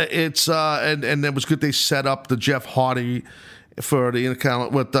 It's and it was good. They set up the Jeff Hardy for the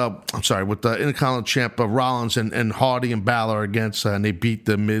Intercontinental with the Intercontinental champ Rollins and Hardy and Balor against, and they beat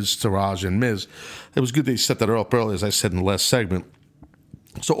the Miz, Taraj, and Miz. It was good they set that up early, as I said in the last segment.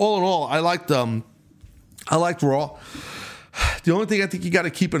 So all in all, I liked Raw. The only thing I think you got to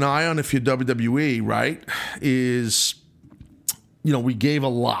keep an eye on if you're WWE, right, is we gave a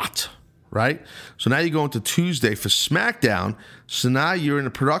lot. Right? So now you go into Tuesday for SmackDown. So now you're in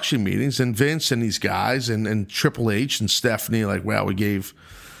the production meetings, and Vince and these guys and Triple H and Stephanie like, wow, we gave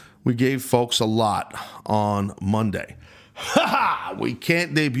folks a lot on Monday. We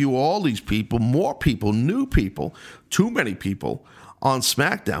can't debut all these people, more people, new people, too many people on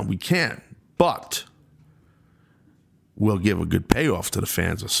SmackDown. We can't. But we'll give a good payoff to the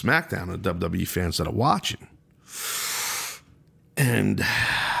fans of SmackDown and the WWE fans that are watching. And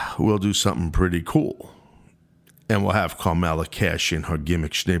we'll do something pretty cool. And we'll have Carmella cash in her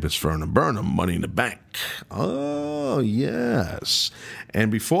gimmick Schneebitz Fern Burnham Money in the Bank. Oh, yes.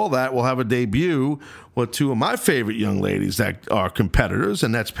 And before that, we'll have a debut with two of my favorite young ladies that are competitors,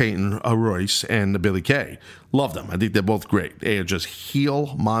 and that's Peyton Royce and Billie Kay. Love them. I think they're both great. They are just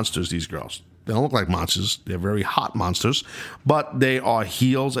heel monsters, these girls. They don't look like monsters. They're very hot monsters. But they are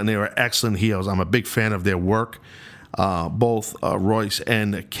heels, and they are excellent heels. I'm a big fan of their work. Both Royce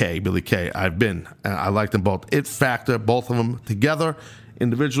and Billie Kay. I like them both. It Factor, both of them together,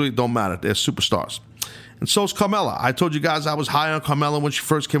 individually, don't matter. They're superstars. And so is Carmella. I told you guys I was high on Carmella when she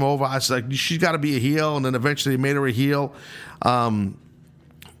first came over. I was like, she's got to be a heel, and then eventually they made her a heel. I'm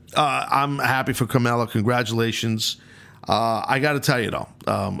happy for Carmella. Congratulations. I got to tell you, though,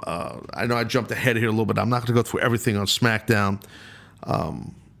 I know I jumped ahead here a little bit. I'm not going to go through everything on SmackDown.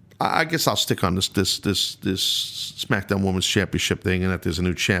 I guess I'll stick on this SmackDown Women's Championship thing, and that there's a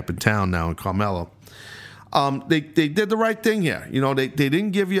new champ in town now in Carmella. They did the right thing here. You know, they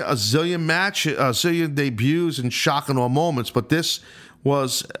didn't give you a zillion debuts and shock and awe moments, but this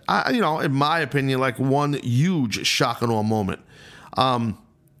was, in my opinion, like one huge shock and awe moment.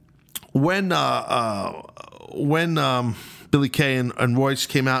 When Billie Kay and Royce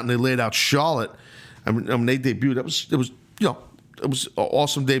came out and they laid out Charlotte, when they debuted, it was an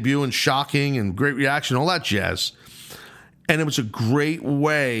awesome debut and shocking and great reaction, all that jazz. And it was a great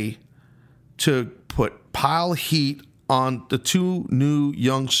way to pile heat on the two new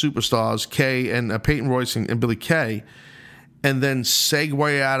young superstars, Kay and Peyton Royce and Billie Kay, and then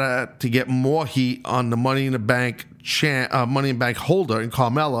segue out of it to get more heat on the Money in the Bank holder in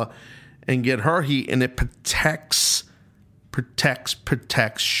Carmella and get her heat, and it protects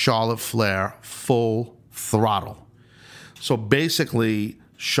Charlotte Flair full throttle. So basically,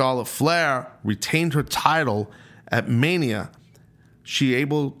 Charlotte Flair retained her title at Mania. She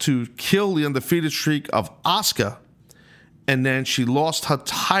able to kill the undefeated streak of Asuka, and then she lost her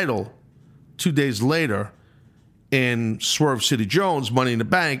title 2 days later in Swerve City Jones Money in the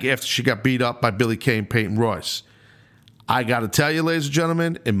Bank after she got beat up by Billie Kay and Peyton Royce. I got to tell you, ladies and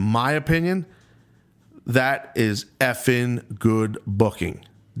gentlemen, in my opinion, that is effing good booking.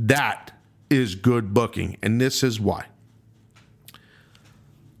 That is good booking, and this is why.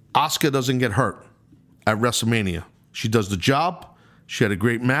 Asuka doesn't get hurt at WrestleMania. She does the job. She had a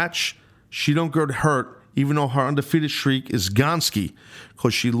great match. She don't get hurt, even though her undefeated streak is Gonski,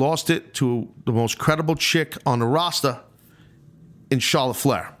 because she lost it to the most credible chick on the roster in Charlotte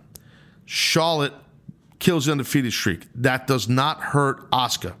Flair. Charlotte kills the undefeated streak. That does not hurt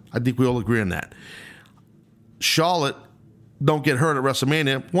Asuka. I think we all agree on that. Charlotte don't get hurt at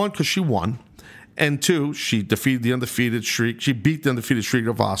WrestleMania, one, because she won, and two, she defeated the undefeated streak. She beat the undefeated streak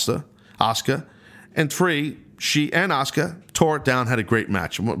of Asuka. And three, she and Asuka tore it down, had a great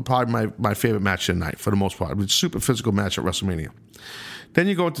match. Probably my favorite match of the night for the most part. It was a super physical match at WrestleMania. Then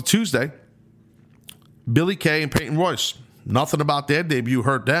you go into Tuesday, Billie Kay and Peyton Royce. Nothing about their debut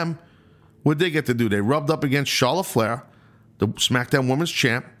hurt them. What did they get to do? They rubbed up against Charlotte Flair, the SmackDown Women's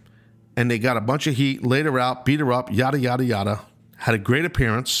Champ, and they got a bunch of heat, laid her out, beat her up, yada, yada, yada. Had a great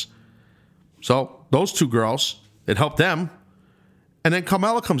appearance. So those two girls, it helped them. And then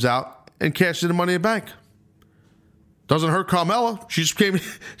Carmella comes out and cashed in the Money in the Bank. Doesn't hurt Carmella. She just became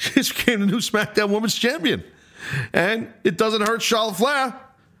the new SmackDown Women's Champion. And it doesn't hurt Charlotte Flair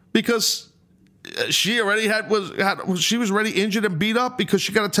because she already she was already injured and beat up because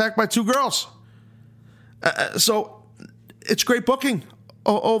she got attacked by two girls. So it's great booking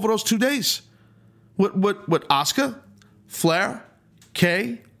over those 2 days. With Asuka, Flair,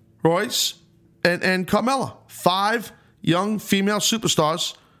 Kay, Royce, and Carmella. 5 young female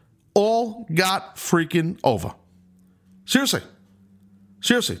superstars all got freaking over. Seriously,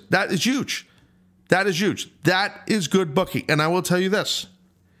 that is huge. That is good booking. And I will tell you this.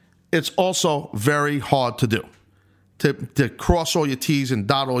 It's also very hard to do. To cross all your T's and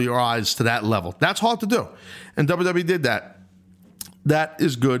dot all your I's to that level. That's hard to do. And WWE did that. That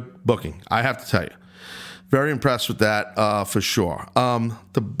is good booking, I have to tell you. Very impressed with that for sure.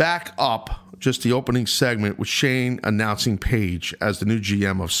 To back up just the opening segment with Shane announcing Paige as the new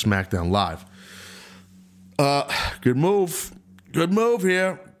GM of SmackDown Live. Good move. Good move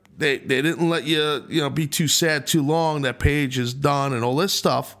here. They didn't let you be too sad too long that Paige is done and all this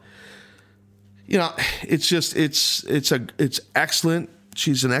stuff. It's excellent.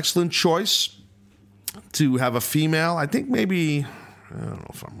 She's an excellent choice to have a female. I think maybe, I don't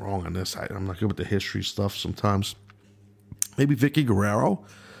know if I'm wrong on this. I'm not good with the history stuff sometimes. Maybe Vicky Guerrero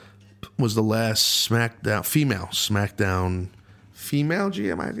was the last SmackDown female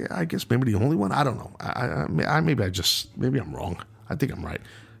GM. I guess maybe the only one. I don't know. Maybe I'm wrong. I think I'm right.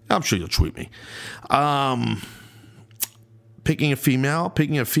 I'm sure you'll tweet me. Picking a female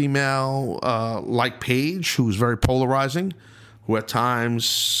like Paige, who's very polarizing, who at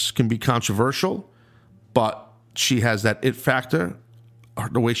times can be controversial, but she has that it factor.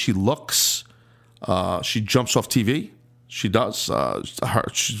 The way she looks, she jumps off TV. She does.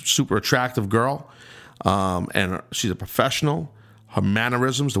 She's a super attractive girl, and she's a professional. Her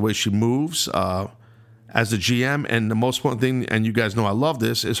mannerisms, the way she moves as the GM, and the most important thing, and you guys know I love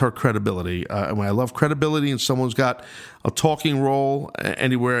this, is her credibility. And when I love credibility, and someone's got a talking role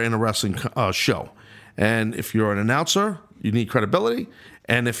anywhere in a wrestling show. And if you're an announcer, you need credibility.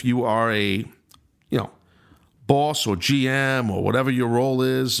 And if you are a, boss or GM or whatever your role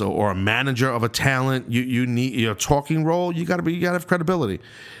is, or a manager of a talent, you need your talking role. You got to have credibility.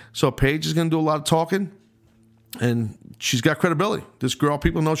 So Paige is going to do a lot of talking. And she's got credibility. This girl,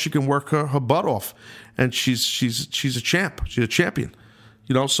 people know she can work her butt off, and she's a champ. She's a champion.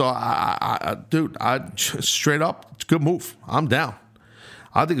 You know, so dude, straight up, it's a good move. I'm down.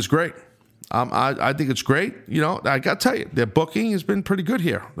 I think it's great. I think it's great. You know, I got to tell you, their booking has been pretty good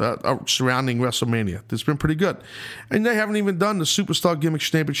here surrounding WrestleMania. It's been pretty good. And they haven't even done the Superstar Gimmick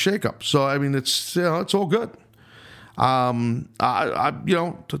Snake Shake-Up. So, I mean, it's all good. You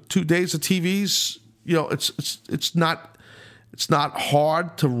know, 2 days of TVs, you know, it's not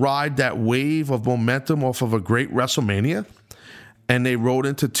hard to ride that wave of momentum off of a great WrestleMania. And they rode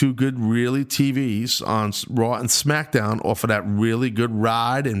into 2 good, really, TVs on Raw and SmackDown off of that really good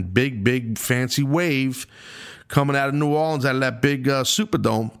ride and big, fancy wave coming out of New Orleans, out of that big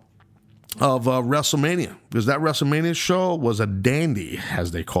Superdome of WrestleMania. Because that WrestleMania show was a dandy,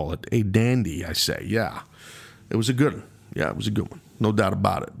 as they call it. A dandy, I say. Yeah. It was a good one. Yeah, it was a good one. No doubt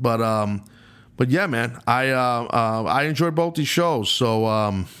about it. But yeah, man, I enjoyed both these shows. So,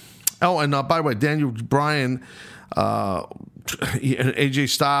 and by the way, Daniel Bryan... AJ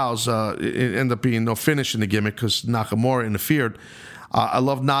Styles ended up being no finish in the gimmick because Nakamura interfered. I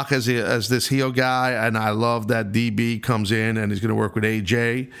love Nak as this heel guy, and I love that DB comes in and he's going to work with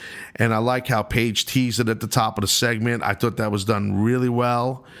AJ. And I like how Paige teased it at the top of the segment. I thought that was done really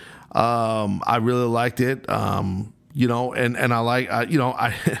well. I really liked it. You know, and I like, you know,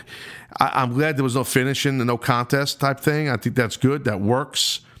 I'm glad there was no finishing and no contest type thing. I think that's good. That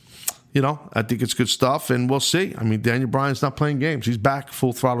works. You know, I think it's good stuff, and we'll see. I mean, Daniel Bryan's not playing games. He's back,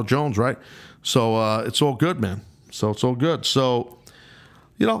 Full Throttle Jones, right? So it's all good, man. So it's all good. So,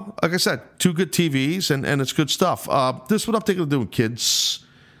 you know, like I said, 2 good TVs, and it's good stuff. This is what I'm thinking of doing, kids.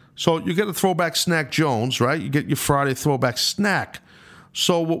 So you get a Throwback Snack Jones, right? You get your Friday Throwback Snack.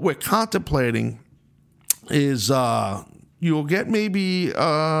 So what we're contemplating is you'll get maybe it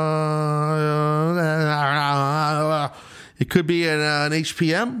could be an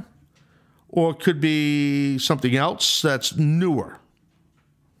HPM. Or it could be something else that's newer.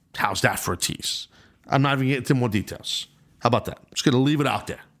 How's that for a tease? I'm not even getting into more details. How about that? I'm just going to leave it out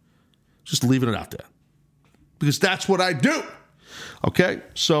there. Just leaving it out there. Because that's what I do. Okay?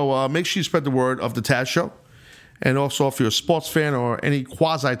 So make sure you spread the word of the Taz Show. And also, if you're a sports fan or any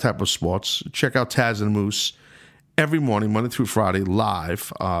quasi type of sports, check out Taz and Moose every morning, Monday through Friday,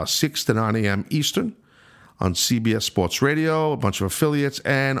 live, 6 to 9 a.m. Eastern. On CBS Sports Radio, a bunch of affiliates,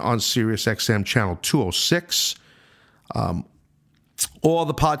 and on SiriusXM Channel 206. All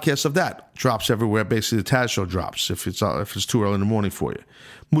the podcasts of that drops everywhere. Basically, the Taz Show drops if it's too early in the morning for you.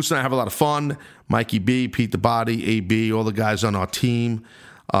 Moose and I have a lot of fun. Mikey B, Pete the Body, AB, all the guys on our team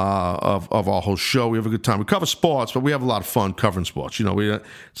of our whole show. We have a good time. We cover sports, but we have a lot of fun covering sports. You know,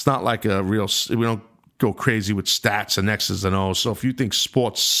 it's not like a real. We don't go crazy with stats and X's and O's. So if you think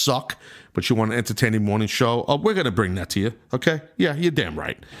sports suck, but you want an entertaining morning show, we're going to bring that to you, okay? Yeah, you're damn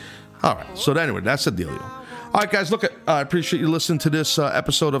right. All right, so anyway, that's the dealio. All right, guys, look, I appreciate you listening to this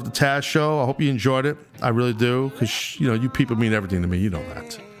episode of The Taz Show. I hope you enjoyed it. I really do, because, you know, you people mean everything to me. You know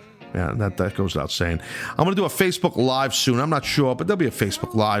that. Yeah, that goes without saying. I'm going to do a Facebook Live soon. I'm not sure, but there'll be a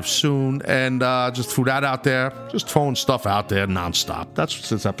Facebook Live soon. And just threw that out there. Just throwing stuff out there nonstop. That's what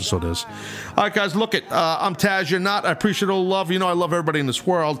this episode is. All right, guys, look, I'm Taz. You're not. I appreciate all the love. You know I love everybody in this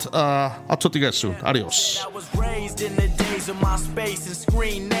world. I'll talk to you guys soon. Adios. I was raised in the days of MySpace and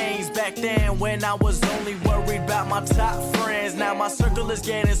screen names. Back then when I was only worried about my top friends. Now my circle is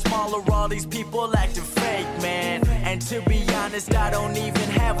getting smaller. All these people acting fake, man. And to be honest, I don't even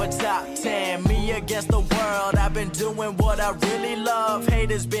have a top 10. Me against the world, I've been doing what I really love.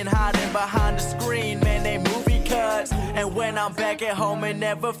 Haters been hiding behind the screen, man, they movie cuts. And when I'm back at home, it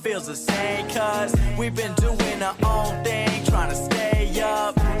never feels the same, cause we've been doing our own thing, trying to stay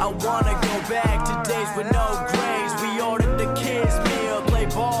up. I wanna go back to days with no grades. We ordered the kids meal, play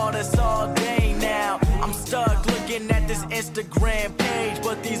ball, that's all day now. I'm stuck looking at this Instagram page,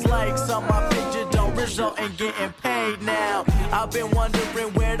 but these likes on my picture don't result in getting paid now. I've been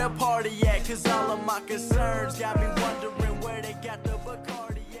wondering where the party at, cause all of my concerns got me wondering where they got